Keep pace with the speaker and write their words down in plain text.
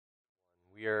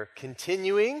We are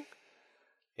continuing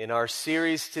in our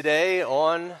series today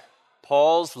on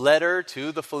Paul's letter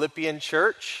to the Philippian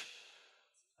church,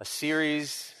 a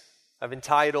series I've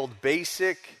entitled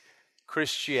Basic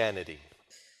Christianity.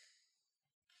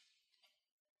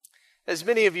 As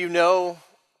many of you know,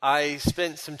 I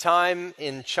spent some time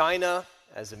in China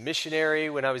as a missionary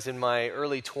when I was in my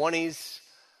early 20s.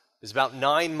 It was about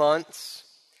 9 months.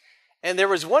 And there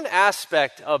was one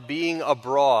aspect of being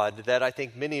abroad that I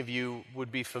think many of you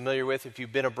would be familiar with if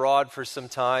you've been abroad for some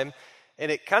time.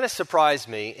 And it kind of surprised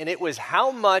me. And it was how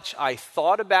much I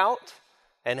thought about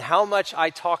and how much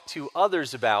I talked to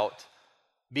others about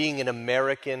being an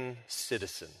American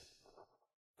citizen.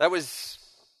 That was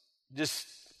just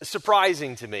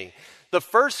surprising to me. The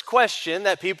first question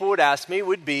that people would ask me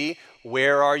would be,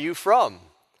 where are you from?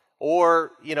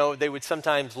 Or, they would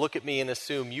sometimes look at me and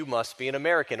assume you must be an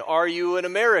American. Are you an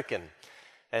American?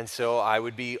 And so I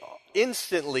would be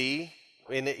instantly,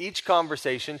 in each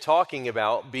conversation, talking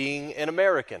about being an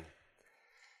American.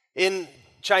 In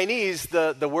Chinese,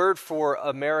 the word for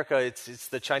America, it's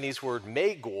the Chinese word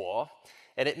美国,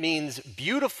 and it means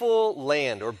beautiful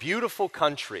land or beautiful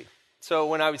country. So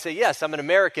when I would say, yes, I'm an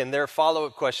American, their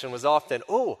follow-up question was often,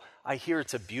 oh, I hear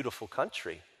it's a beautiful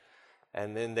country.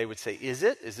 And then they would say, is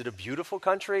it? Is it a beautiful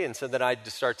country? And so then I'd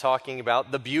just start talking about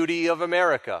the beauty of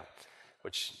America,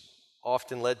 which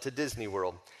often led to Disney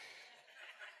World.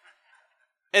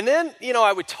 And then,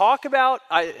 I would talk about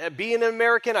being an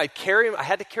American. I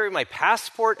had to carry my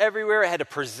passport everywhere. I had to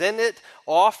present it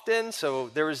often. So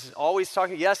there was always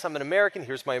talking, yes, I'm an American.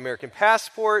 Here's my American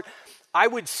passport. I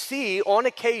would see on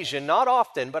occasion, not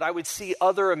often, but I would see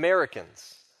other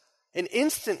Americans. And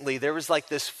instantly there was like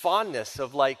this fondness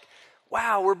of like,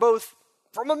 wow, we're both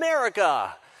from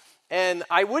America. And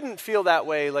I wouldn't feel that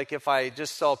way like if I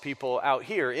just saw people out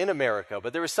here in America.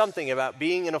 But there was something about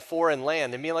being in a foreign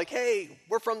land and being like, hey,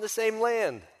 we're from the same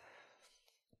land.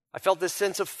 I felt this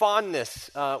sense of fondness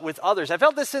with others. I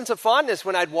felt this sense of fondness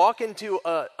when I'd walk into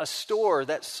a store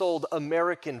that sold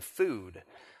American food.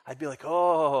 I'd be like,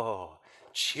 oh,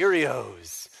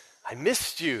 Cheerios, I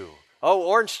missed you. Oh,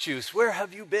 orange juice, where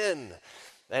have you been?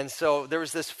 And so there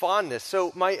was this fondness.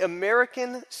 So my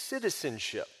American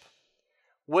citizenship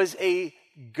was a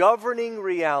governing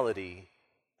reality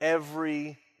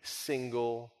every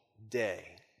single day.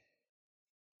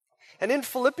 And in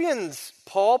Philippians,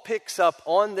 Paul picks up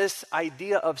on this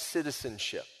idea of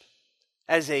citizenship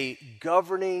as a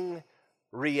governing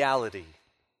reality.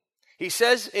 He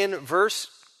says in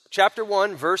chapter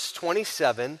 1, verse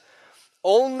 27,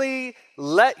 only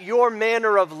let your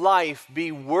manner of life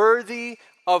be worthy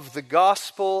of the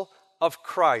gospel of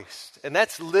Christ. And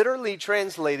that's literally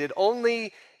translated,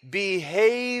 only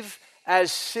behave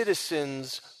as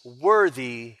citizens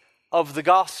worthy of the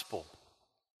gospel.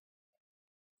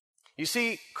 You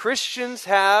see, Christians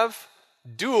have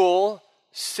dual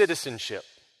citizenship.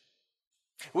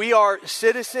 We are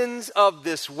citizens of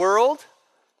this world,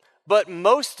 but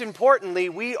most importantly,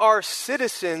 we are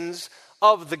citizens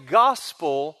of the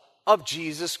gospel of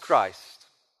Jesus Christ.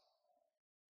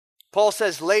 Paul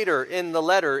says later in the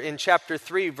letter in chapter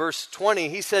 3, verse 20,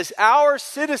 he says, our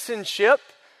citizenship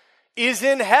is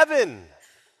in heaven.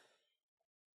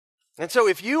 And so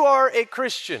if you are a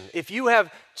Christian, if you have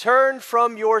turned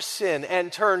from your sin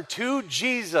and turned to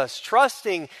Jesus,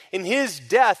 trusting in his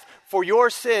death for your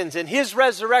sins and his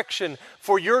resurrection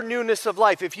for your newness of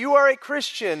life, if you are a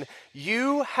Christian,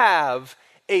 you have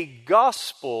a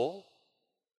gospel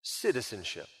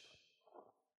citizenship.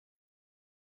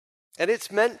 And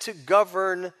it's meant to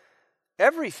govern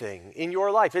everything in your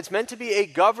life. It's meant to be a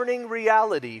governing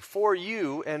reality for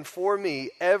you and for me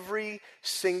every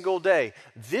single day.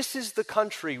 This is the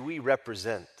country we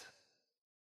represent.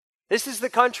 This is the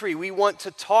country we want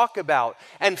to talk about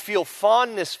and feel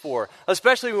fondness for,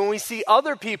 especially when we see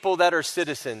other people that are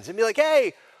citizens and be like,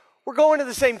 hey, we're going to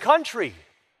the same country.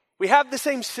 We have the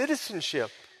same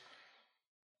citizenship.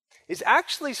 It's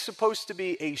actually supposed to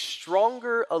be a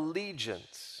stronger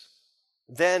allegiance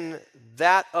than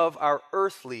that of our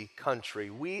earthly country.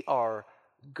 We are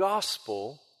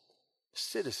gospel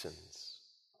citizens.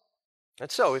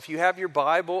 And so, if you have your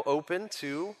Bible open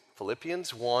to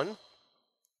Philippians 1,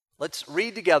 let's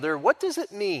read together. What does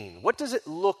it mean? What does it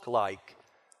look like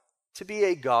to be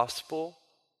a gospel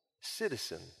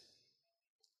citizen?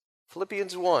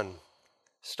 Philippians 1,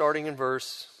 starting in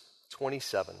verse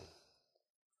 27.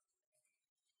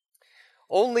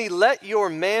 Only let your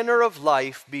manner of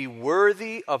life be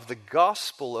worthy of the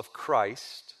gospel of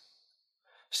Christ,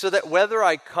 so that whether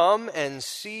I come and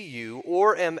see you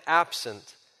or am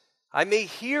absent, I may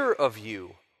hear of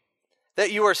you,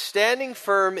 that you are standing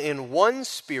firm in one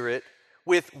spirit,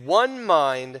 with one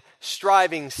mind,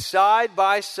 striving side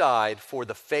by side for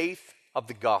the faith of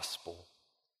the gospel,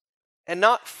 and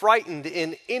not frightened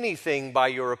in anything by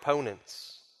your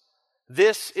opponents.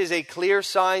 This is a clear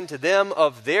sign to them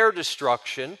of their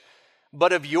destruction,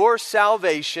 but of your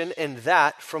salvation, and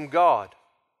that from God.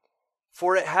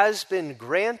 For it has been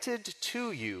granted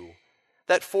to you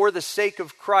that for the sake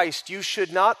of Christ you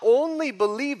should not only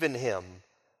believe in him,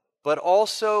 but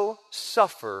also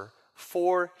suffer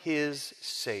for his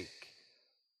sake,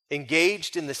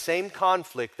 engaged in the same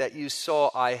conflict that you saw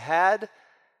I had,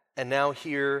 and now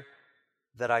hear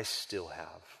that I still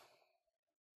have.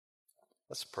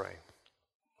 Let's pray.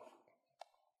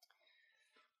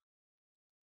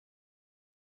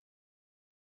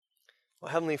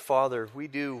 Well, Heavenly Father, we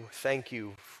do thank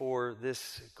you for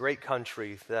this great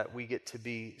country that we get to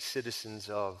be citizens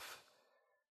of,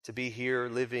 to be here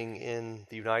living in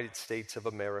the United States of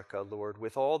America, Lord.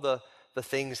 With all the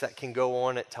things that can go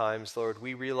on at times, Lord,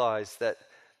 we realize that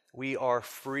we are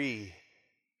free,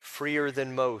 freer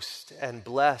than most, and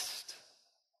blessed.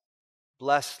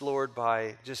 Blessed, Lord,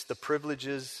 by just the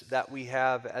privileges that we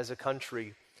have as a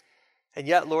country. And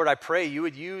yet, Lord, I pray you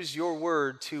would use your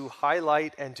word to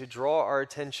highlight and to draw our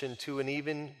attention to an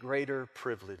even greater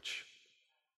privilege.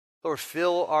 Lord,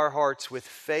 fill our hearts with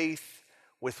faith,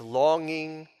 with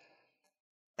longing,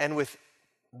 and with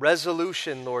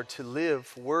resolution, Lord, to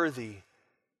live worthy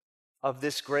of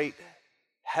this great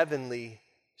heavenly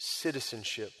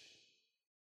citizenship.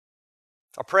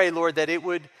 I pray, Lord, that it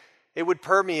would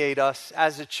permeate us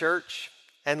as a church,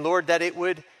 and Lord, that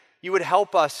you would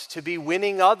help us to be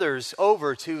winning others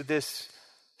over to this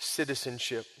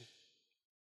citizenship.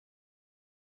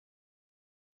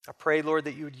 I pray, Lord,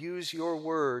 that you would use your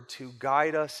word to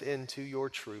guide us into your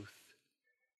truth,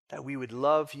 that we would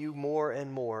love you more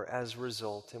and more as a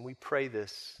result. And we pray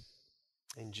this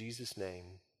in Jesus' name.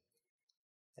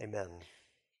 Amen.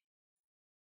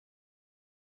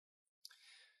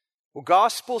 Well,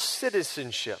 gospel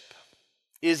citizenship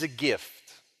is a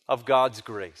gift of God's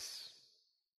grace.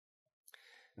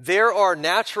 There are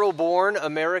natural-born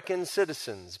American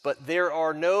citizens, but there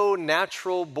are no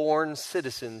natural-born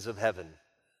citizens of heaven.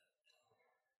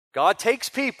 God takes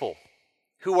people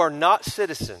who are not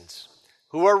citizens,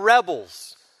 who are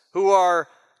rebels, who are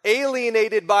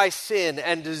alienated by sin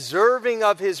and deserving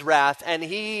of his wrath, and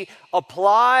he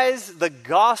applies the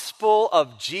gospel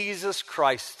of Jesus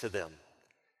Christ to them.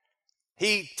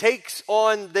 He takes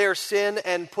on their sin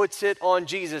and puts it on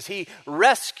Jesus. He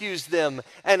rescues them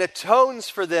and atones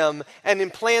for them and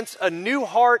implants a new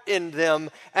heart in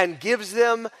them and gives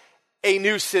them a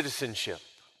new citizenship.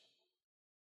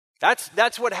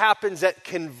 That's what happens at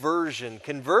conversion.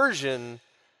 Conversion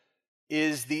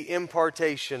is the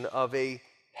impartation of a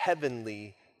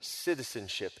heavenly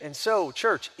citizenship. And so,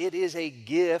 church, it is a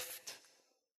gift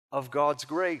of God's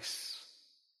grace.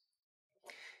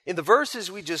 In the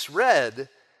verses we just read,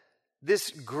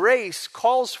 this grace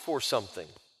calls for something.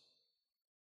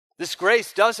 This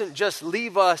grace doesn't just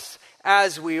leave us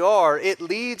as we are, it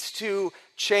leads to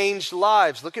changed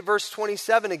lives. Look at verse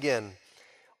 27 again.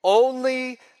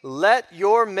 Only let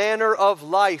your manner of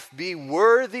life be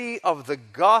worthy of the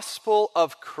gospel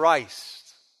of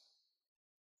Christ.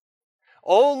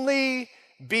 Only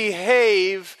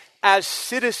behave as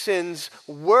citizens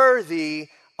worthy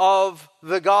of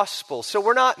the gospel. So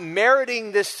we're not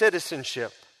meriting this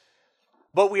citizenship,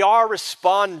 but we are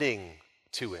responding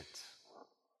to it.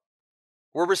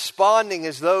 We're responding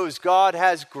as those God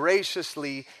has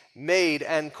graciously made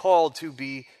and called to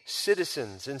be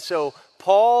citizens. And so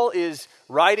Paul is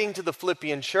writing to the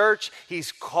Philippian church.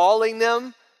 He's calling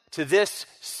them to this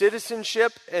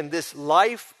citizenship and this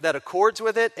life that accords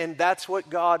with it. And that's what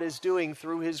God is doing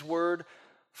through his word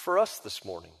for us this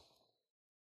morning.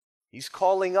 He's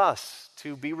calling us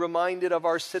to be reminded of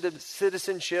our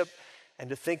citizenship and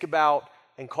to think about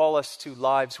and call us to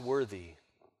lives worthy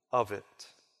of it.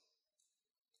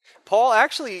 Paul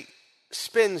actually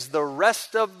spends the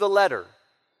rest of the letter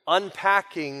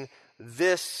unpacking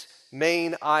this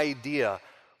main idea.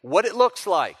 What it looks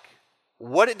like,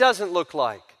 what it doesn't look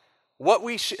like,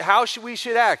 how we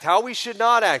should act, how we should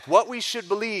not act, what we should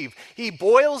believe. He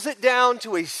boils it down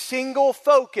to a single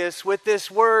focus with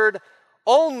this word,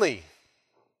 only.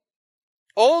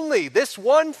 Only this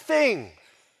one thing,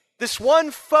 this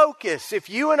one focus. If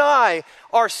you and I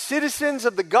are citizens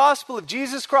of the gospel of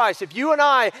Jesus Christ, if you and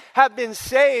I have been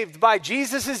saved by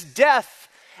Jesus' death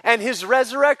and his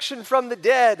resurrection from the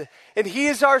dead, and he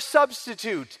is our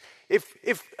substitute,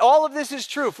 if all of this is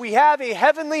true, if we have a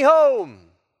heavenly home,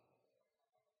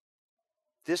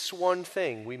 this one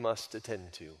thing we must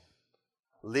attend to.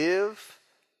 Live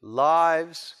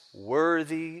lives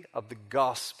worthy of the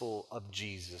gospel of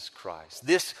Jesus Christ.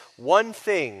 This one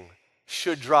thing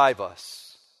should drive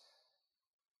us.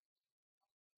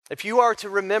 If you are to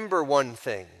remember one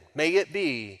thing, may it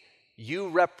be you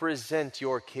represent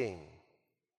your King.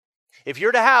 If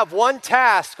you're to have one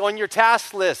task on your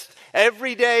task list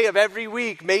every day of every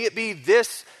week, may it be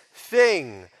this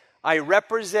thing: I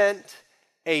represent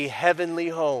a heavenly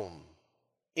home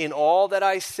in all that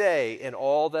I say, in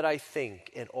all that I think,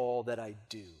 in all that I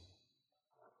do.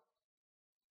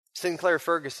 Sinclair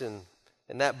Ferguson,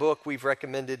 in that book we've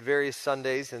recommended various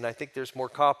Sundays, and I think there's more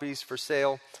copies for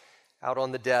sale out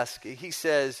on the desk. He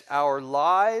says, our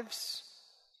lives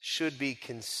should be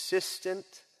consistent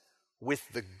with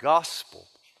the gospel,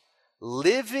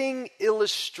 living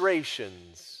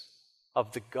illustrations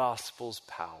of the gospel's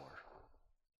power.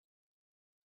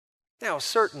 Now,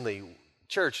 certainly,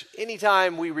 church,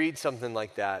 anytime we read something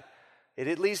like that, it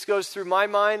at least goes through my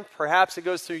mind, perhaps it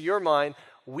goes through your mind,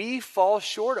 we fall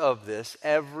short of this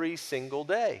every single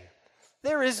day.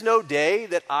 There is no day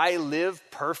that I live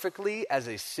perfectly as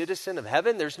a citizen of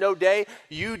heaven. There's no day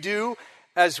you do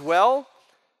as well.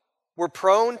 We're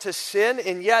prone to sin,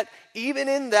 and yet even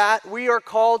in that, we are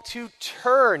called to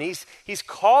turn. He's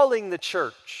calling the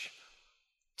church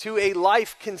to a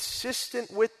life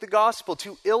consistent with the gospel,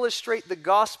 to illustrate the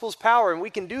gospel's power. And we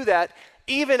can do that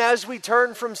even as we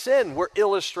turn from sin. We're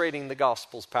illustrating the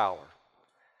gospel's power.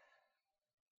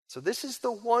 So this is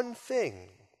the one thing.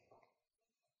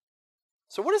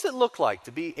 So what does it look like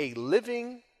to be a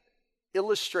living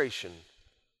illustration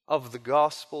of the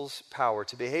gospel's power,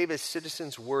 to behave as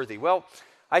citizens worthy? Well,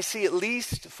 I see at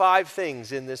least 5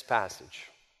 things in this passage.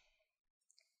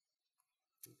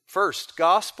 First,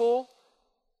 gospel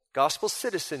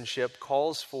citizenship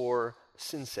calls for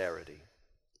sincerity.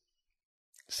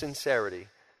 Sincerity.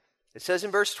 It says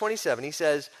in verse 27, he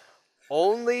says,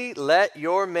 only let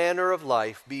your manner of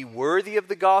life be worthy of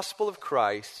the gospel of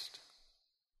Christ,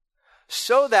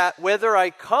 so that whether I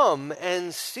come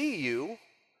and see you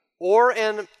or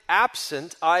am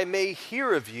absent, I may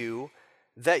hear of you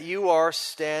that you are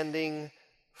standing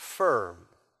firm.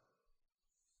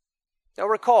 Now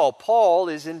recall, Paul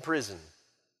is in prison.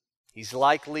 He's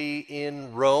likely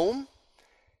in Rome.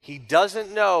 He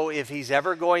doesn't know if he's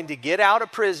ever going to get out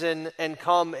of prison and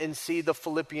come and see the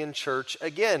Philippian church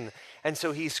again. And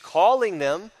so he's calling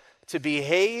them to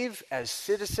behave as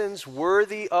citizens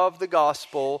worthy of the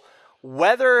gospel,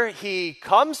 whether he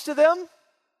comes to them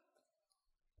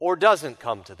or doesn't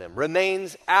come to them,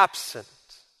 remains absent.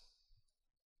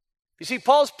 You see,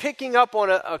 Paul's picking up on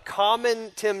a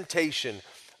common temptation.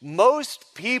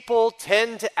 Most people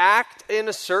tend to act in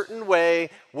a certain way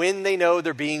when they know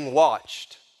they're being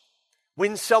watched,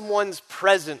 when someone's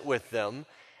present with them,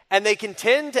 and they can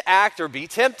tend to act or be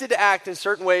tempted to act in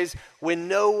certain ways when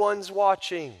no one's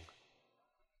watching.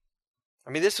 I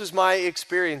mean, this was my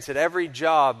experience at every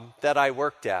job that I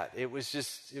worked at. It was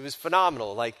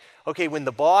phenomenal. Like, okay, when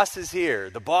the boss is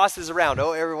here, the boss is around,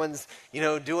 everyone's,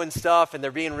 doing stuff and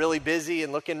they're being really busy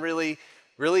and looking really,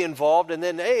 really involved. And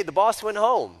then, hey, the boss went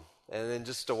home. And then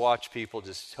just to watch people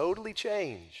just totally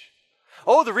change.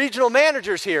 Oh, the regional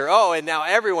manager's here. Oh, and now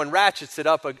everyone ratchets it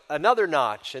up another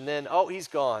notch. And then, he's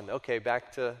gone. Okay,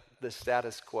 back to the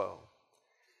status quo.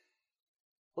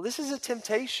 Well, this is a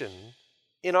temptation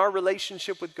in our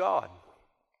relationship with God.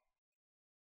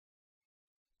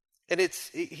 And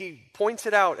he points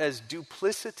it out as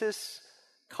duplicitous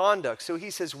conduct. So he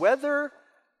says, whether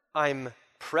I'm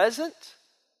present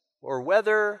or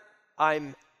whether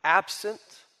I'm absent,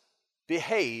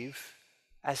 behave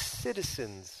as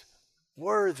citizens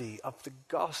worthy of the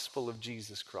gospel of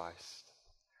Jesus Christ.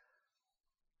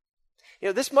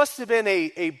 This must have been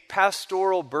a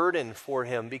pastoral burden for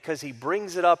him, because he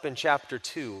brings it up in chapter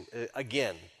 2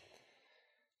 again.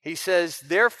 He says,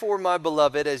 therefore, my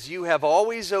beloved, as you have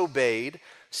always obeyed,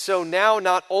 so now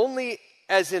not only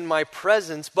as in my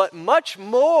presence, but much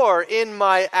more in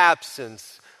my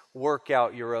absence, work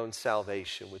out your own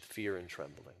salvation with fear and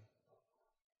trembling.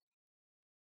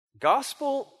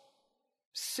 Gospel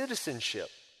citizenship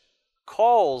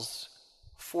calls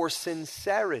for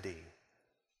sincerity.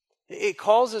 It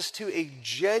calls us to a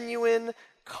genuine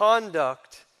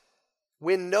conduct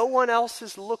when no one else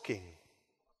is looking.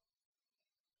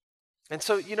 And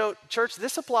so, church,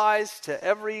 this applies to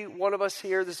every one of us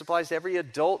here. This applies to every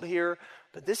adult here.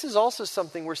 But this is also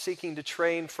something we're seeking to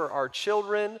train for our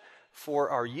children, for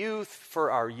our youth,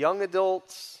 for our young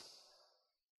adults.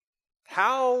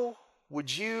 How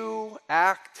would you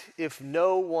act if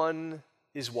no one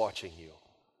is watching you?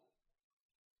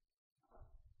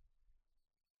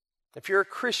 If you're a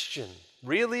Christian,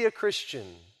 really a Christian,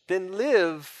 then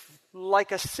live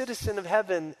like a citizen of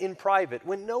heaven in private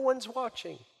when no one's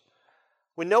watching,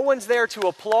 when no one's there to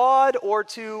applaud or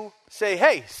to say,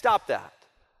 hey, stop that.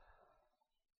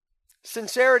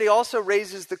 Sincerity also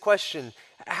raises the question,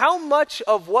 how much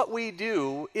of what we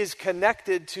do is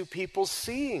connected to people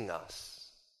seeing us?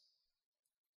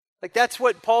 Like that's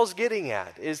what Paul's getting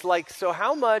at, is like, so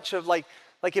how much of like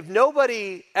if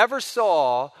nobody ever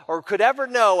saw or could ever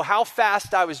know how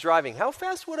fast I was driving, how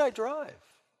fast would I drive?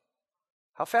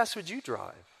 How fast would you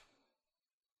drive?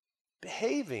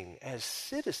 Behaving as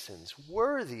citizens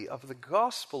worthy of the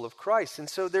gospel of Christ. And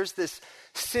so there's this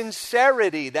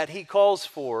sincerity that he calls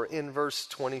for in verse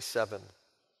 27.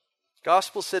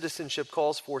 Gospel citizenship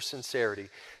calls for sincerity.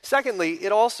 Secondly,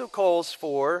 it also calls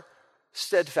for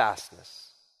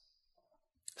steadfastness.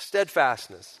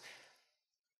 Steadfastness.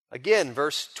 Again,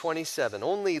 verse 27.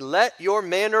 Only let your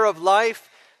manner of life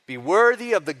be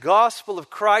worthy of the gospel of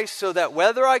Christ, so that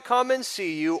whether I come and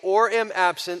see you or am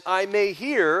absent, I may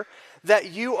hear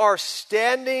that you are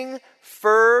standing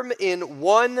firm in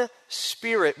one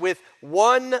spirit, with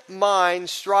one mind,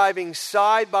 striving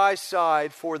side by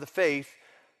side for the faith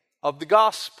of the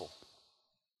gospel.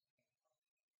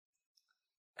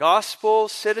 Gospel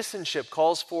citizenship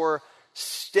calls for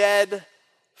steadfastness.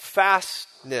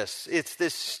 It's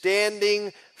this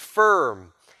standing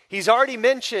firm. He's already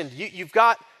mentioned you've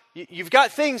got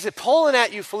things that pulling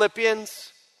at you,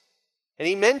 Philippians. And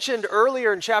he mentioned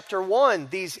earlier in chapter 1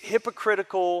 these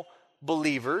hypocritical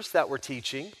believers that were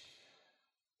teaching.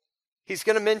 He's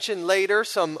going to mention later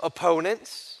some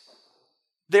opponents.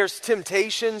 There's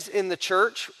temptations in the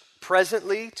church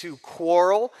presently to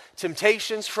quarrel,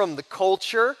 temptations from the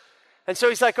culture. And so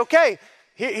he's like, okay,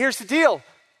 here's the deal.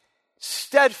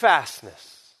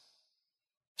 Steadfastness.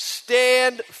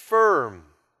 Stand firm.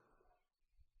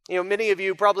 You know, many of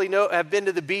you probably have been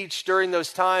to the beach during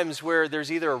those times where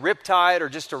there's either a riptide or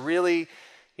just a really,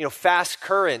 fast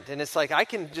current. And it's like, I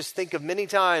can just think of many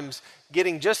times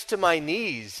getting just to my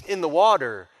knees in the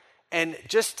water, and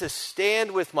just to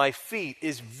stand with my feet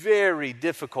is very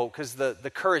difficult because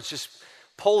the current's just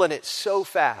pulling it so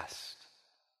fast.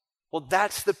 Well,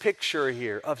 that's the picture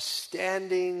here of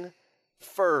standing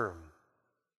firm.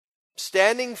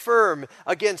 Standing firm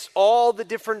against all the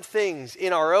different things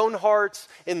in our own hearts,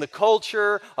 in the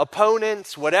culture,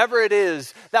 opponents, whatever it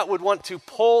is that would want to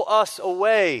pull us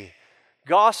away.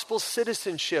 Gospel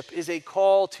citizenship is a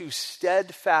call to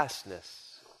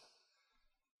steadfastness.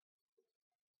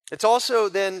 It's also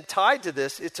then tied to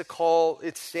this, it's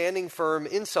standing firm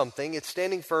in something, it's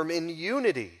standing firm in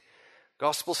unity.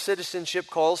 Gospel citizenship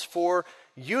calls for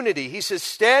unity. He says,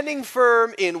 standing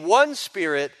firm in one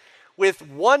spirit, with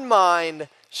one mind,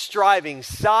 striving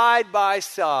side by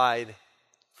side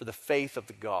for the faith of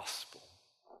the gospel.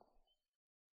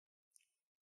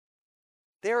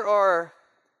 There are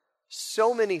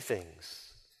so many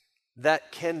things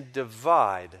that can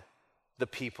divide the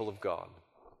people of God.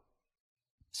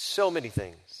 So many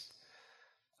things.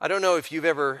 I don't know if you've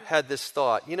ever had this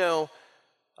thought.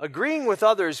 Agreeing with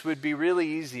others would be really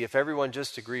easy if everyone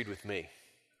just agreed with me.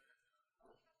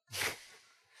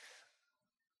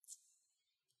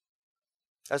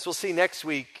 As we'll see next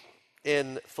week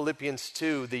in Philippians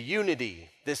 2, the unity,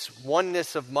 this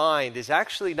oneness of mind, is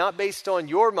actually not based on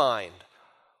your mind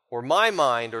or my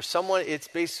mind or someone. It's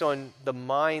based on the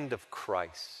mind of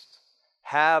Christ.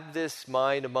 Have this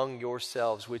mind among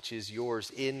yourselves, which is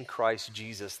yours in Christ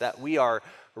Jesus, that we are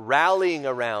rallying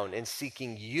around and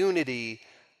seeking unity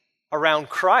around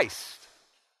Christ.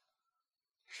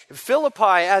 Philippi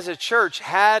as a church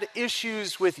had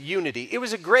issues with unity. It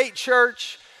was a great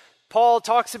church. Paul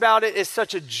talks about it as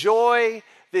such a joy.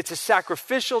 It's a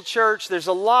sacrificial church. There's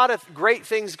a lot of great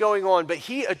things going on, but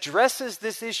he addresses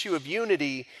this issue of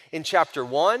unity in chapter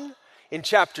 1, in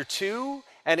chapter 2,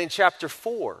 and in chapter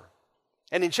 4.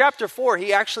 And in chapter 4,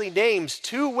 he actually names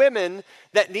two women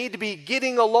that need to be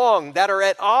getting along, that are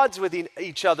at odds with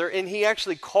each other, and he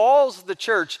actually calls the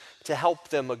church to help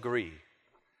them agree.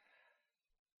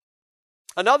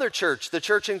 Another church, the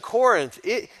church in Corinth,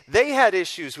 they had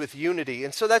issues with unity.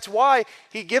 And so that's why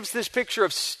he gives this picture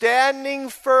of standing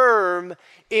firm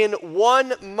in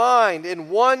one mind, in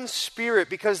one spirit,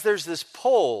 because there's this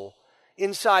pull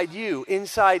inside you,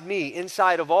 inside me,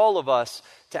 inside of all of us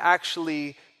to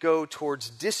actually go towards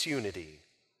disunity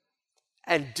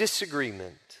and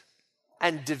disagreement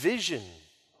and division.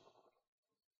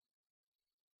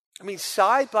 I mean,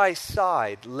 side by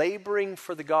side, laboring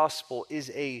for the gospel is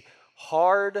a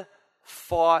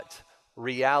hard-fought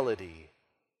reality.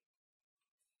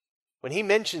 When he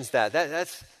mentions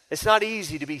that's it's not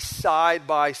easy to be side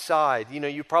by side.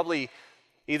 You've probably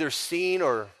either seen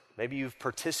or maybe you've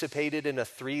participated in a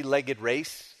 3-legged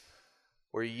race.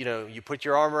 where, you put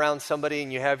your arm around somebody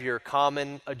and you have your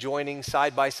common adjoining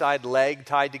side-by-side leg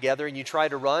tied together and you try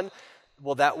to run.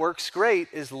 Well, that works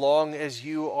great as long as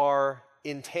you are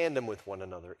in tandem with one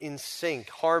another, in sync,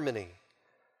 harmony,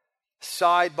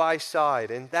 side by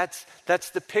side. And that's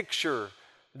the picture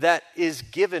that is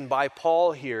given by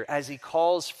Paul here as he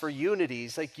calls for unity.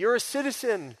 He's like, you're a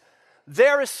citizen,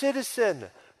 they're a citizen.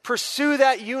 Pursue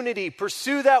that unity,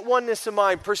 pursue that oneness of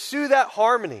mind, pursue that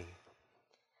harmony.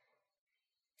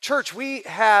 Church, we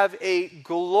have a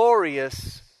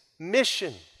glorious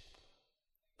mission.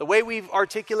 The way we've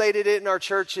articulated it in our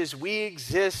church is we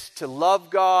exist to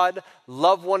love God,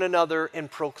 love one another, and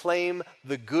proclaim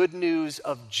the good news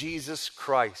of Jesus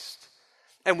Christ.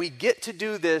 And we get to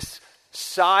do this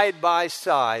side by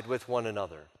side with one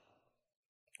another.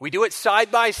 We do it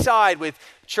side by side with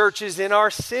churches in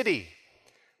our city.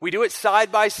 We do it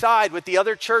side by side with the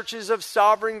other churches of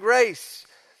Sovereign Grace.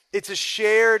 It's a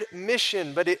shared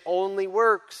mission, but it only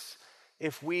works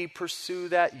if we pursue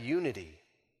that unity,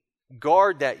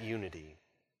 guard that unity,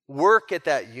 work at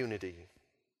that unity.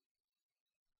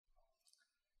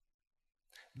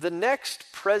 The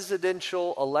next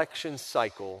presidential election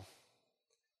cycle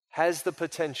has the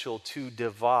potential to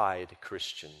divide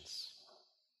Christians.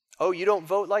 Oh, you don't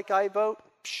vote like I vote?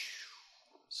 Psh,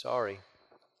 sorry.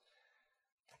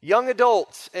 Young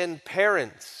adults and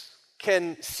parents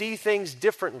can see things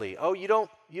differently. Oh, you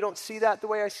don't see that the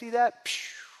way I see that?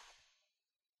 Psh,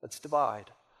 let's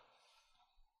divide.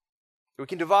 We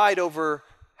can divide over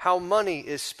how money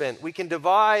is spent. We can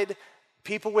divide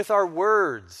people with our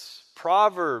words.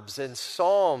 Proverbs and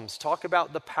Psalms talk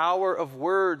about the power of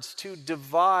words to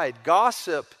divide.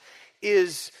 Gossip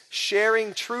is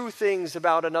sharing true things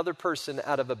about another person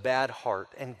out of a bad heart,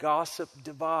 and gossip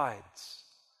divides.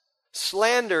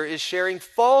 Slander is sharing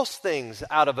false things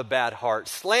out of a bad heart.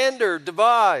 Slander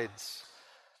divides.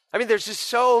 I mean, there's just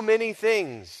so many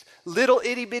things, little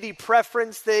itty-bitty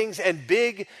preference things and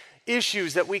big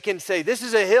issues that we can say, this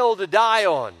is a hill to die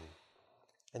on.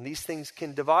 And these things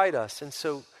can divide us. And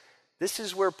so this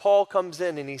is where Paul comes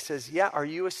in and he says, yeah, are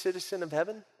you a citizen of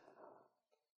heaven?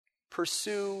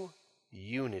 Pursue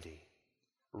unity.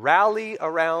 Rally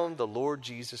around the Lord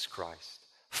Jesus Christ.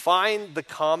 Find the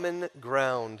common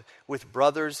ground with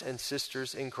brothers and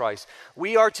sisters in Christ.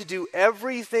 We are to do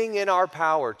everything in our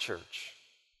power, church,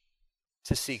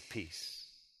 to seek peace,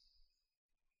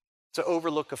 to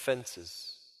overlook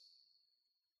offenses,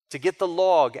 to get the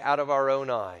log out of our own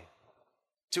eye,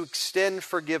 to extend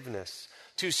forgiveness,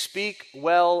 to speak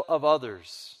well of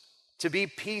others, to be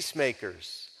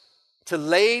peacemakers, to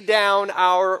lay down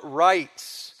our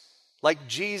rights like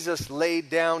Jesus laid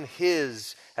down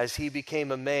his as he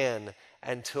became a man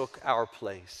and took our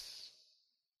place.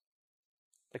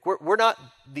 Like we're not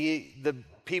the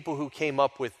people who came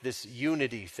up with this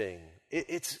unity thing.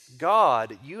 It's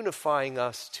God unifying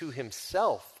us to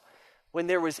himself when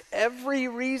there was every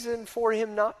reason for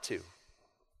him not to.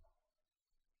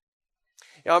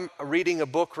 I'm reading a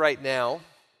book right now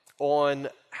on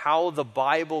how the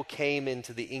Bible came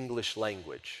into the English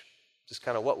language. Just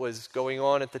kind of what was going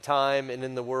on at the time and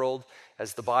in the world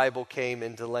as the Bible came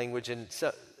into language and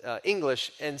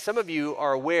English. And some of you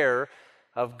are aware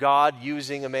of God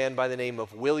using a man by the name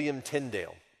of William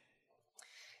Tyndale.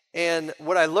 And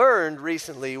what I learned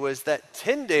recently was that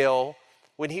Tyndale,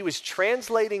 when he was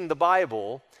translating the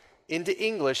Bible into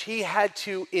English, he had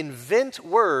to invent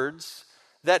words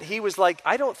that he was like,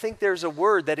 I don't think there's a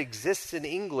word that exists in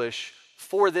English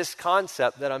for this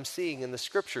concept that I'm seeing in the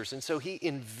scriptures. And so he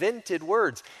invented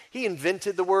words. He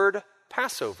invented the word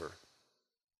Passover.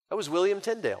 That was William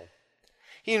Tyndale.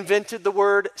 He invented the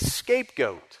word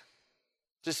scapegoat.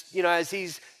 Just, as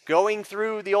he's going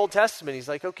through the Old Testament, he's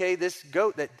like, okay, this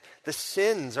goat, that the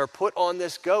sins are put on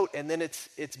this goat and then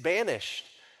it's banished.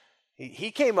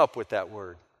 He came up with that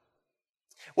word.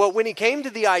 Well, when he came to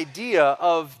the idea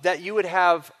of that you would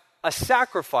have a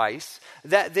sacrifice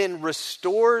that then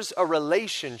restores a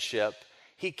relationship,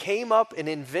 he came up and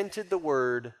invented the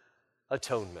word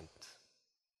atonement.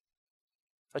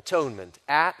 Atonement,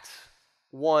 at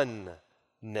one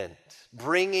meant,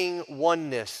 bringing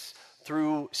oneness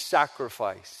through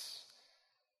sacrifice.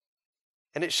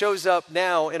 And it shows up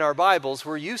now in our Bibles.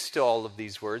 We're used to all of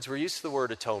these words. We're used to the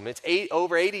word atonement. It's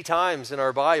over 80 times in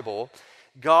our Bible.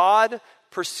 God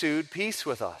pursued peace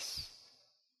with us.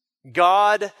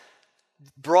 God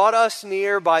brought us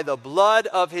near by the blood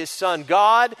of his Son.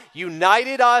 God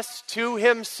united us to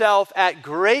himself at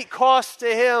great cost to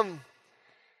him.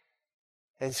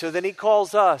 And so then he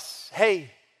calls us,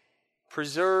 hey,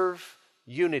 preserve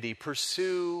unity,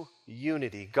 pursue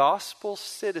unity. Gospel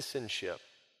citizenship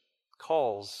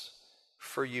calls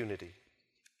for unity.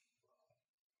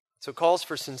 So it calls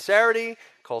for sincerity,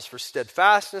 calls for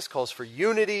steadfastness, calls for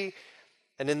unity.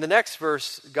 And in the next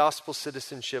verse, gospel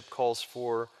citizenship calls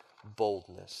for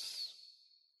boldness.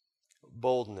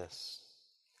 Boldness.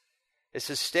 It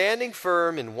says, standing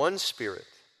firm in one spirit,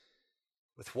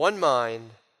 with one mind,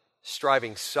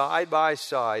 striving side by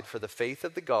side for the faith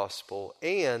of the gospel,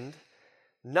 and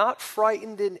not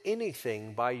frightened in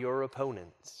anything by your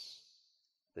opponents.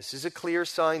 This is a clear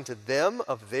sign to them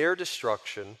of their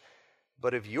destruction,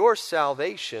 but of your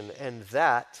salvation, and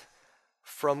that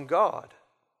from God.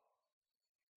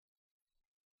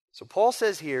 So Paul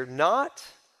says here, not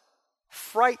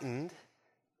frightened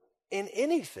in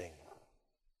anything.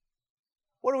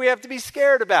 What do we have to be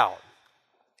scared about?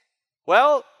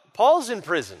 Well, Paul's in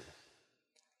prison.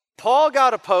 Paul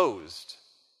got opposed.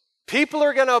 People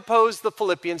are going to oppose the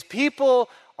Philippians. People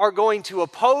are going to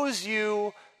oppose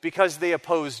you because they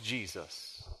oppose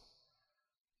Jesus.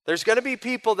 There's going to be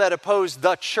people that oppose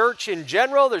the church in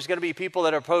general. There's going to be people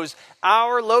that oppose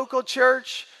our local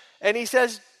church. And he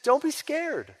says, don't be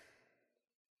scared.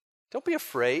 Don't be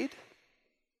afraid.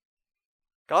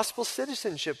 Gospel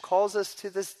citizenship calls us to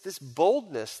this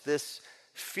boldness, this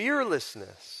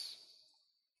fearlessness.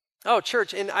 Oh,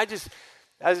 church, and I just,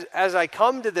 as I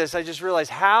come to this, I just realize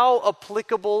how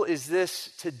applicable is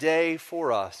this today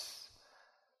for us.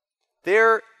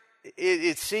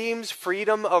 It seems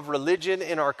freedom of religion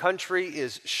in our country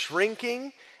is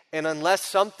shrinking, and unless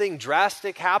something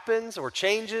drastic happens or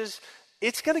changes,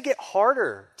 it's going to get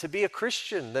harder to be a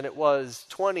Christian than it was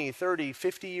 20, 30,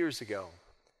 50 years ago.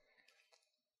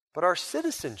 But our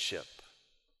citizenship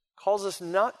calls us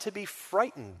not to be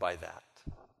frightened by that,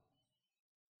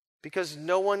 because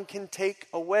no one can take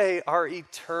away our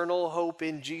eternal hope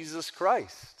in Jesus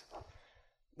Christ.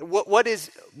 What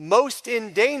is most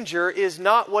in danger is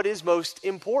not what is most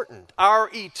important. Our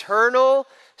eternal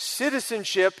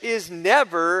citizenship is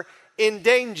never in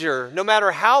danger, no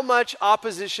matter how much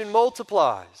opposition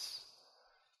multiplies.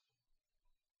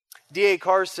 D.A.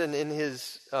 Carson, in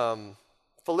his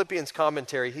Philippians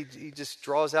commentary, he just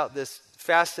draws out this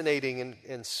fascinating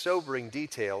and sobering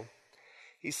detail.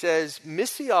 He says,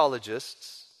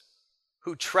 missiologists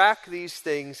who track these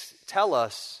things tell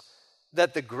us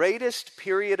that the greatest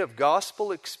period of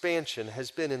gospel expansion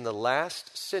has been in the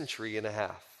last century and a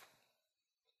half.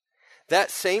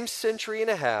 That same century and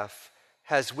a half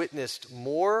has witnessed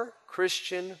more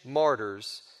Christian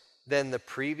martyrs than the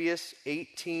previous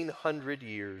 1,800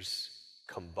 years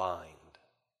combined.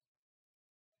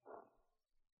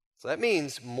 So that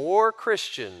means more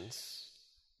Christians,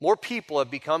 more people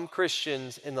have become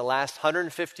Christians in the last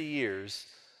 150 years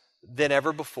than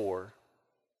ever before.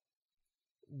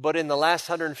 But in the last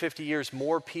 150 years,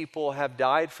 more people have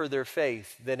died for their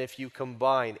faith than if you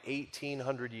combine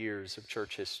 1,800 years of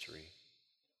church history.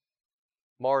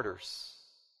 Martyrs.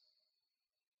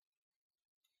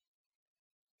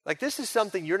 Like, this is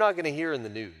something you're not going to hear in the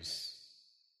news.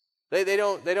 They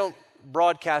don't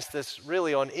broadcast this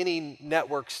really on any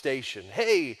network station.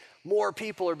 Hey, more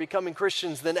people are becoming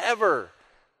Christians than ever.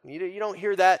 You don't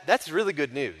hear that. That's really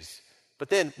good news. But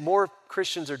then more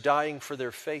Christians are dying for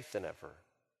their faith than ever.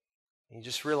 And you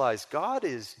just realize God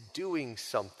is doing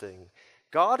something.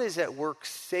 God is at work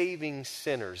saving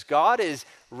sinners. God is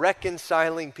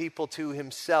reconciling people to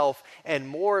himself, and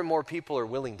more people are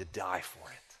willing to die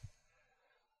for it.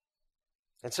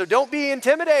 And so don't be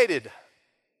intimidated.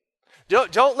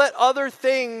 Don't let other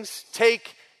things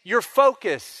take your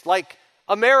focus, like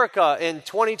America in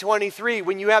 2023,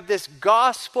 when you have this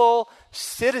gospel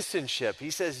citizenship.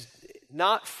 He says,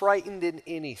 not frightened in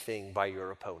anything by your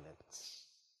opponents.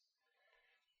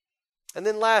 And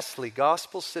then lastly,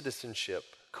 gospel citizenship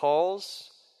calls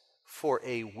for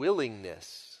a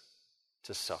willingness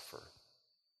to suffer.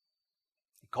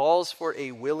 It calls for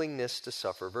a willingness to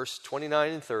suffer. Verse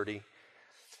 29 and 30.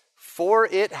 For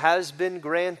it has been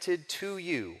granted to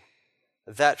you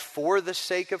that for the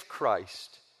sake of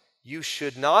Christ you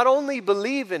should not only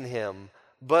believe in him,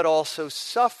 but also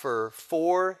suffer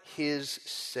for his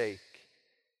sake,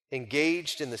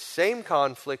 engaged in the same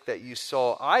conflict that you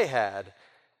saw I had,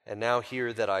 and now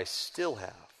hear that I still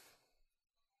have.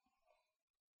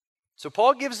 So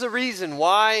Paul gives the reason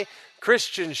why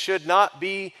Christians should not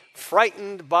be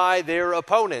frightened by their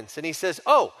opponents. And he says,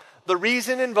 the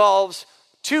reason involves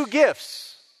two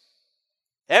gifts.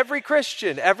 Every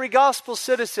Christian, every gospel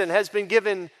citizen has been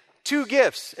given two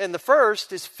gifts, and the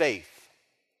first is faith.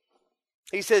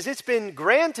 He says, it's been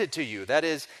granted to you. That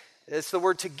is, it's the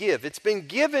word to give. It's been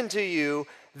given to you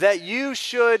that you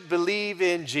should believe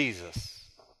in Jesus.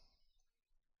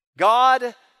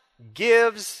 God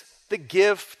gives the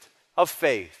gift of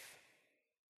faith.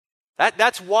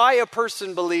 That's why a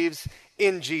person believes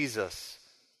in Jesus.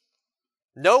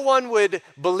 No one would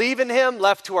believe in him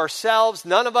left to ourselves.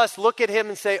 None of us look at him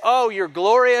and say, oh, you're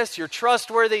glorious, you're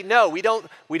trustworthy. No, we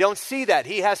don't see that.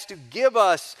 He has to give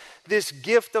us this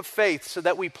gift of faith so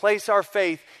that we place our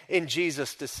faith in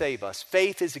Jesus to save us.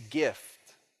 Faith is a gift.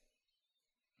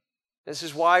 This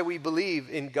is why we believe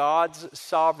in God's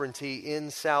sovereignty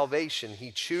in salvation.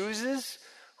 He chooses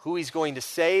who he's going to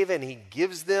save, and he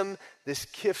gives them this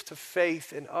gift of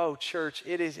faith. And oh, church,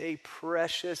 it is a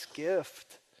precious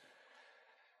gift.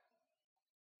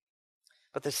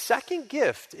 But the second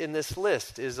gift in this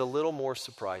list is a little more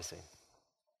surprising.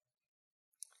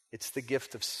 It's the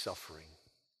gift of suffering.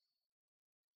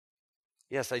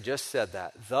 Yes, I just said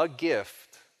that. The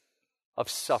gift of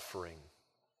suffering.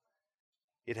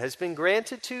 It has been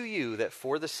granted to you that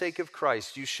for the sake of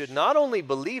Christ, you should not only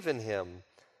believe in him,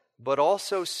 but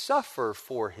also suffer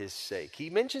for his sake. He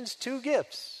mentions two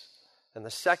gifts, and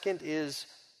the second is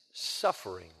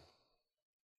suffering.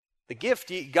 The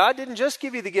gift, God didn't just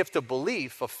give you the gift of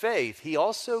belief, of faith. He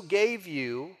also gave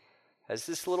you, as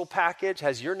this little package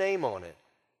has your name on it,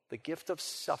 the gift of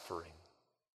suffering.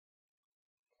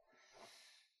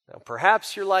 Now,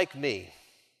 perhaps you're like me.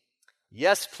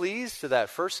 Yes, please, to that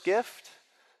first gift.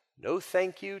 No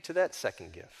thank you to that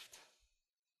second gift.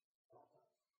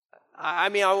 I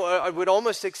mean, I would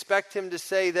almost expect him to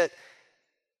say that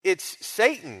it's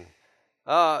Satan,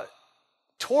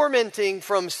 tormenting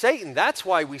from Satan. That's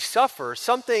why we suffer.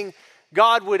 Something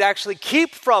God would actually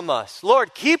keep from us.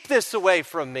 Lord, keep this away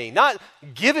from me. Not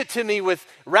give it to me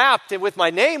wrapped and with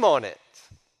my name on it.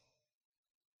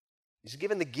 He's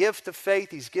given the gift of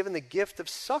faith. He's given the gift of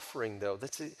suffering, though.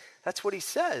 That's what he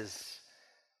says.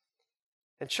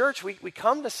 And church, we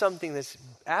come to something that's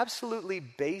absolutely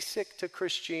basic to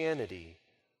Christianity,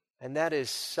 and that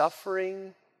is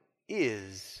suffering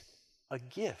is a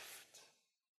gift.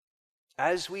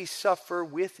 As we suffer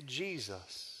with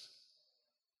Jesus.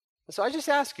 And so I just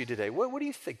ask you today, what do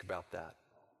you think about that?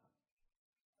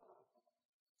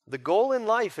 The goal in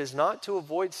life is not to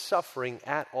avoid suffering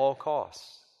at all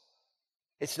costs.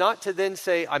 It's not to then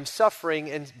say, I'm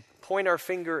suffering, and point our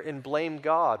finger and blame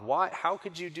God. Why? How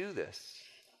could you do this?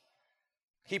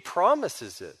 He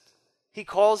promises it. He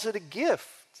calls it a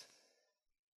gift.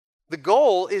 The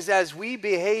goal is as we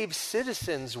behave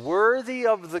citizens worthy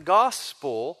of the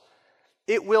gospel,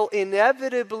 it will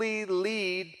inevitably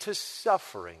lead to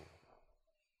suffering.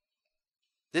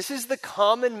 This is the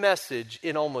common message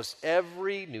in almost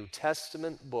every New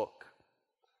Testament book.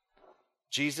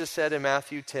 Jesus said in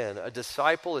Matthew 10, a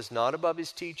disciple is not above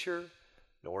his teacher,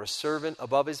 nor a servant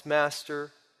above his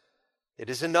master. It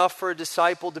is enough for a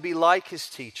disciple to be like his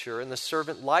teacher and the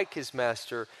servant like his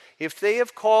master. If they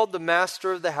have called the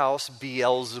master of the house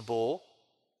Beelzebul,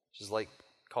 which is like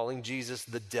calling Jesus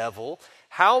the devil,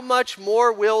 how much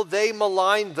more will they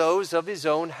malign those of his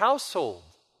own household?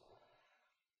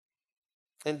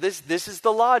 And this is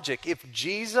the logic. If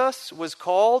Jesus was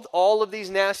called all of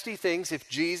these nasty things, if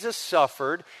Jesus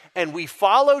suffered, and we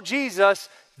follow Jesus,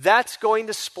 that's going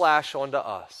to splash onto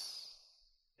us.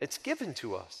 It's given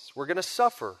to us. We're going to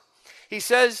suffer.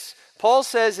 Paul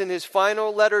says in his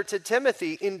final letter to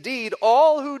Timothy, indeed,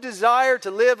 all who desire to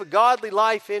live a godly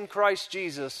life in Christ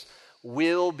Jesus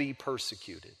will be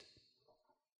persecuted.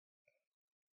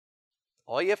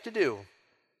 All you have to do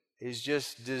is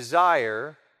just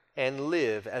desire and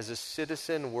live as a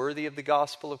citizen worthy of the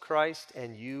gospel of Christ,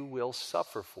 and you will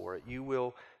suffer for it. You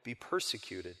will be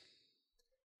persecuted.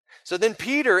 So then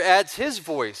Peter adds his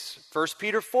voice. 1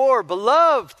 Peter 4,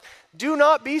 beloved, do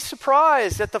not be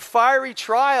surprised at the fiery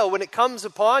trial when it comes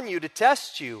upon you to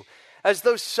test you, as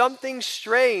though something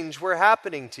strange were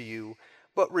happening to you,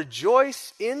 but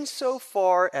rejoice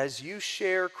insofar as you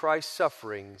share Christ's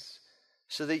sufferings,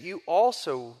 so that you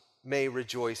also may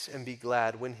rejoice and be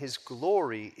glad when his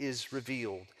glory is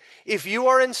revealed. If you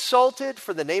are insulted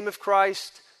for the name of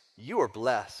Christ, you are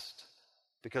blessed,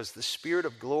 because the Spirit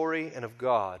of glory and of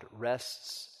God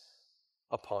rests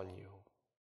upon you.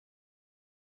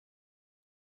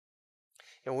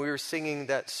 And we were singing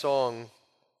that song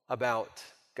about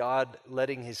God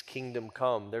letting his kingdom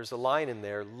come. There's a line in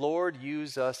there, Lord,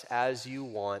 use us as you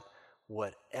want,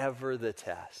 whatever the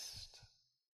test.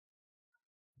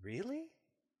 Really?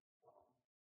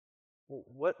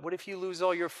 What if you lose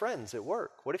all your friends at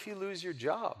work? What if you lose your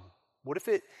job? What if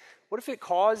it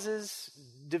causes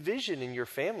division in your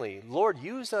family? Lord,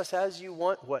 use us as you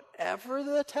want, whatever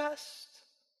the test.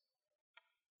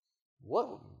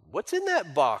 What's in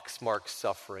that box marked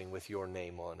suffering with your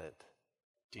name on it?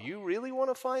 Do you really want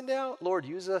to find out? Lord,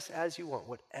 use us as you want,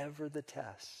 whatever the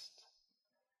test.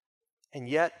 And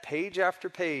yet, page after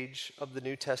page of the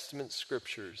New Testament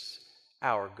scriptures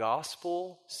our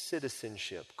gospel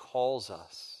citizenship calls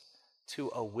us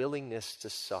to a willingness to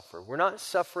suffer. We're not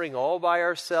suffering all by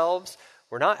ourselves.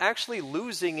 We're not actually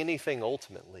losing anything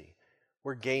ultimately.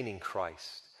 We're gaining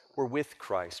Christ. We're with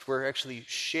Christ. We're actually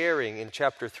sharing. In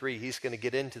chapter 3, he's going to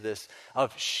get into this,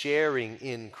 of sharing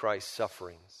in Christ's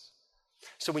sufferings.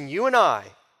 So when you and I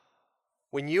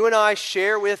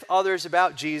share with others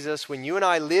about Jesus, when you and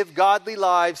I live godly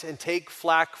lives and take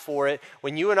flack for it,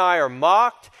 when you and I are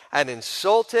mocked and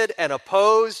insulted and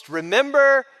opposed,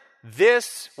 remember,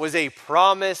 this was a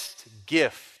promised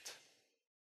gift.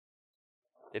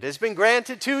 It has been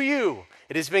granted to you.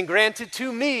 It has been granted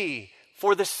to me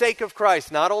for the sake of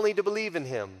Christ, not only to believe in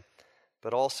him,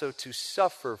 but also to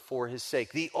suffer for his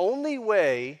sake. The only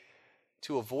way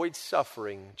to avoid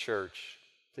suffering, church,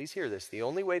 please hear this, the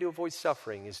only way to avoid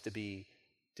suffering is to be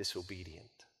disobedient.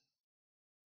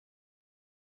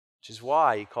 Which is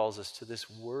why he calls us to this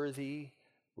worthy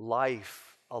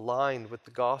life aligned with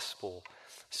the gospel.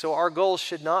 So our goal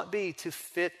should not be to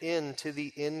fit into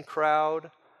the in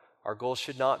crowd. Our goal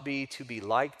should not be to be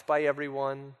liked by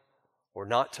everyone or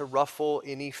not to ruffle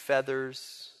any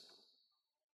feathers.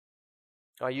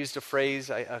 I used a phrase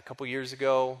a couple years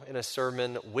ago in a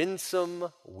sermon, winsome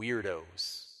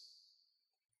weirdos.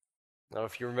 I don't know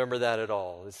if you remember that at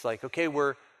all. It's like, okay,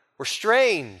 we're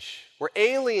strange, we're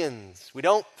aliens, we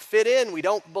don't fit in, we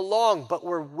don't belong, but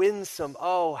we're winsome.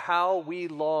 Oh, how we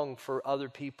long for other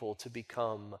people to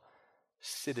become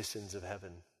citizens of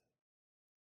heaven,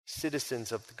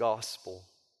 citizens of the gospel.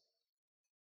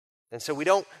 And so we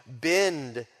don't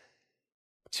bend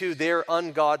to their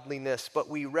ungodliness, but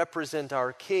we represent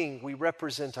our King, we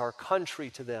represent our country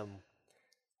to them.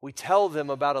 We tell them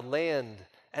about a land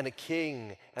and a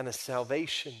king and a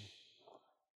salvation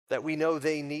that we know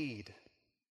they need.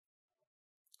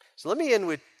 So let me end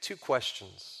with two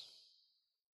questions.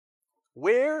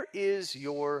 Where is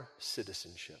your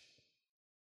citizenship?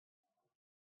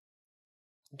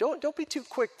 Don't be too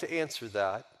quick to answer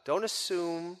that. Don't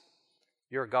assume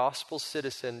you're a gospel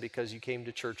citizen because you came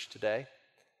to church today,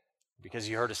 because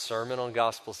you heard a sermon on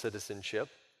gospel citizenship,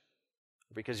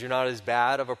 because you're not as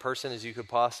bad of a person as you could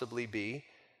possibly be.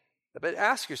 But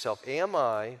ask yourself, am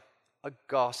I a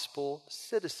gospel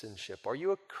citizenship? Are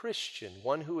you a Christian,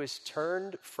 one who has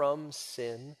turned from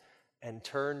sin and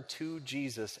turned to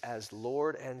Jesus as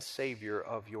Lord and Savior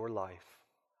of your life?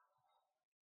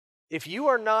 If you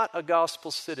are not a gospel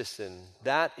citizen,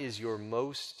 that is your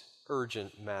most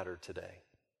urgent matter today.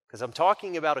 Because I'm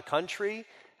talking about a country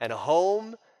and a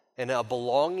home and a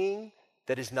belonging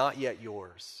that is not yet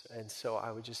yours. And so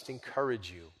I would just encourage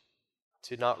you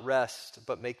to not rest,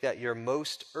 but make that your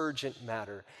most urgent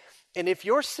matter. And if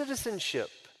your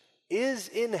citizenship is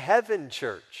in heaven,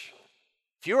 church,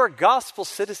 if you're a gospel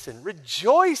citizen,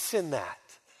 rejoice in that.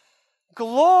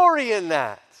 Glory in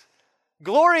that.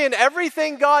 Glory in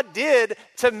everything God did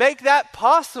to make that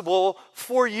possible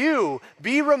for you.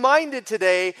 Be reminded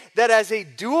today that as a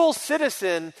dual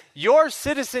citizen, your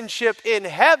citizenship in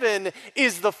heaven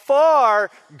is the far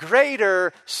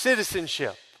greater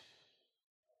citizenship.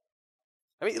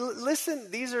 I mean, listen,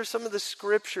 these are some of the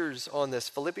scriptures on this.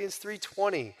 Philippians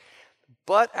 3:20.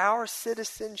 But our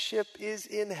citizenship is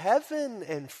in heaven,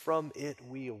 and from it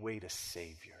we await a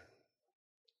Savior.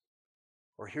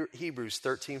 Or Hebrews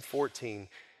 13:14.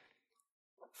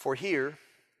 For here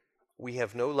we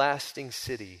have no lasting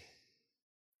city,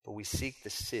 but we seek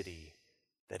the city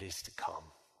that is to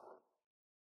come.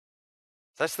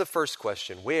 That's the first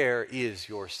question. Where is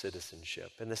your citizenship?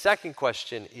 And the second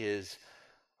question is,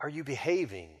 are you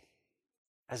behaving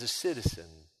as a citizen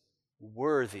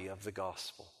worthy of the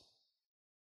gospel?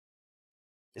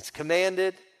 It's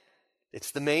commanded.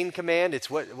 It's the main command. It's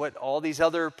what all these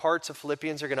other parts of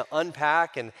Philippians are going to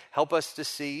unpack and help us to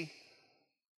see.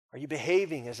 Are you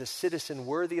behaving as a citizen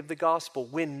worthy of the gospel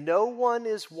when no one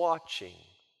is watching?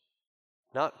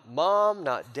 Not mom,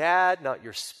 not dad, not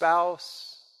your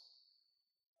spouse.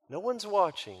 No one's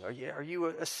watching. Are you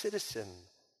a citizen?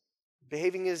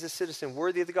 Behaving as a citizen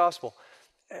worthy of the gospel.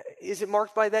 Is it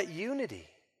marked by that unity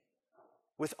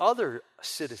with other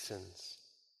citizens?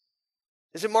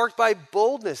 Is it marked by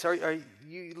boldness? Are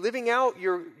you living out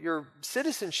your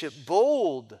citizenship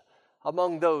bold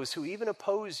among those who even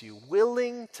oppose you,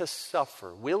 willing to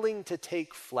suffer, willing to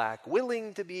take flack,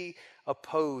 willing to be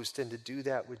opposed and to do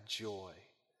that with joy?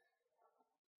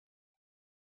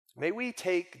 May we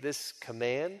take this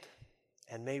command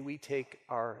and may we take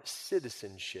our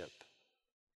citizenship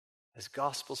as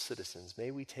gospel citizens,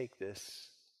 may we take this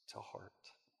to heart.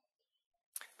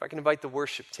 If I can invite the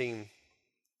worship team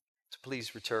to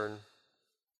please return.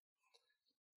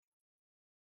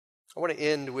 I want to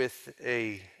end with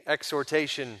an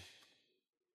exhortation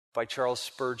by Charles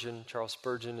Spurgeon. Charles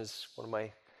Spurgeon is one of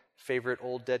my favorite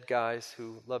old dead guys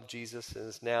who loved Jesus and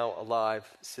is now alive,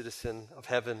 citizen of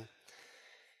heaven.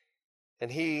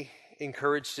 And he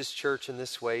encouraged his church in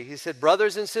this way. He said,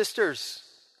 "Brothers and sisters,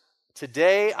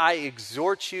 today I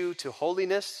exhort you to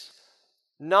holiness,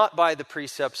 not by the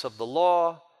precepts of the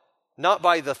law, not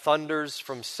by the thunders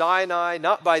from Sinai,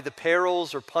 not by the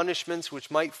perils or punishments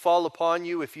which might fall upon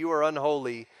you if you are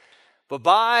unholy, but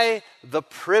by the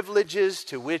privileges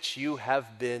to which you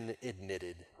have been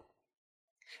admitted,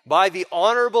 by the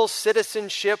honorable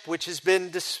citizenship which has been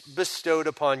bestowed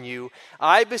upon you.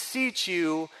 I beseech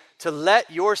you to let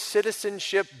your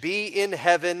citizenship be in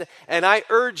heaven, and I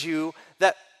urge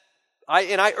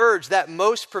that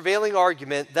most prevailing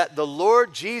argument that the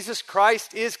Lord Jesus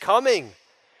Christ is coming.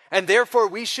 And therefore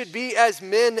we should be as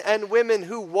men and women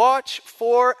who watch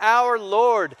for our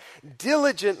Lord,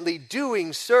 diligently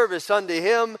doing service unto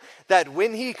him, that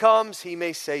when he comes, he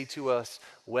may say to us,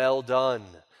 'Well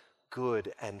done,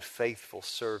 good and faithful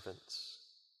servants.'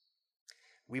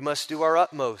 We must do our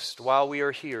utmost while we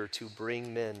are here to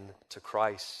bring men to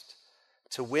Christ,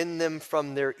 to win them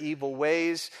from their evil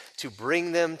ways, to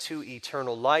bring them to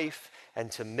eternal life,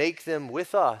 and to make them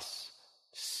with us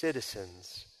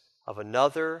citizens of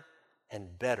another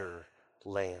and better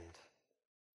land.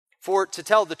 For to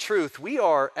tell the truth, we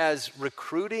are as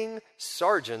recruiting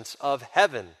sergeants of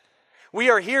heaven. We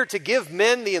are here to give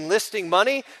men the enlisting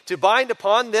money, to bind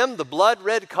upon them the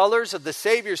blood-red colors of the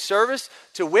Savior's service,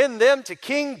 to win them to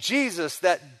King Jesus,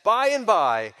 that by and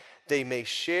by they may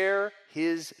share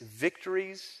his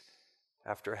victories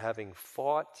after having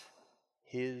fought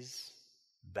his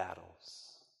battles."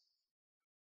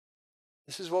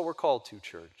 This is what we're called to,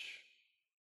 church.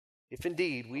 If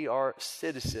indeed we are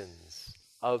citizens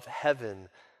of heaven,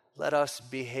 let us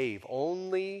behave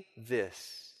only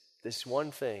this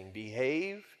one thing: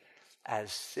 behave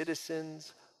as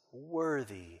citizens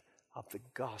worthy of the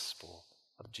gospel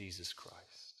of Jesus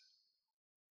Christ.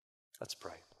 Let's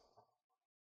pray.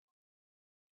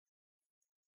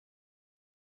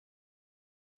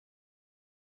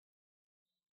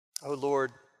 Oh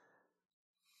Lord,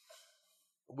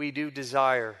 we do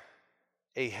desire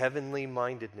a heavenly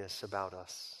mindedness about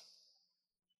us.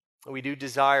 We do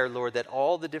desire, Lord, that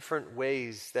all the different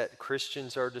ways that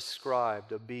Christians are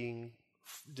described of being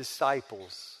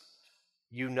disciples,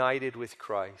 united with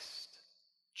Christ,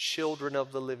 children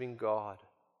of the living God,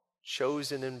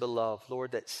 chosen and beloved,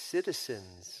 Lord, that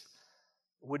citizens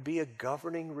would be a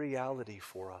governing reality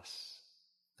for us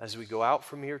as we go out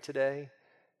from here today,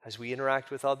 as we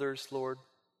interact with others, Lord.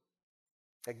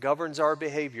 That governs our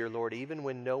behavior, Lord, even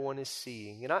when no one is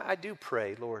seeing. And I do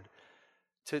pray, Lord,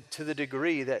 to the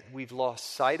degree that we've lost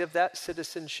sight of that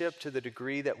citizenship, to the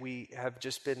degree that we have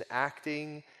just been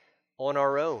acting on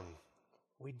our own,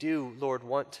 we do, Lord,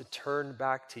 want to turn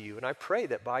back to you. And I pray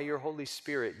that by your Holy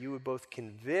Spirit, you would both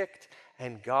convict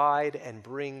and guide and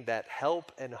bring that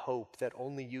help and hope that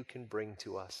only you can bring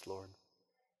to us, Lord.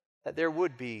 That there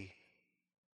would be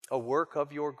a work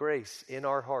of your grace in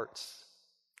our hearts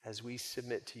as we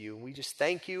submit to you. And we just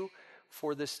thank you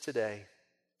for this today.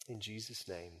 In Jesus'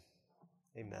 name,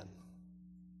 amen.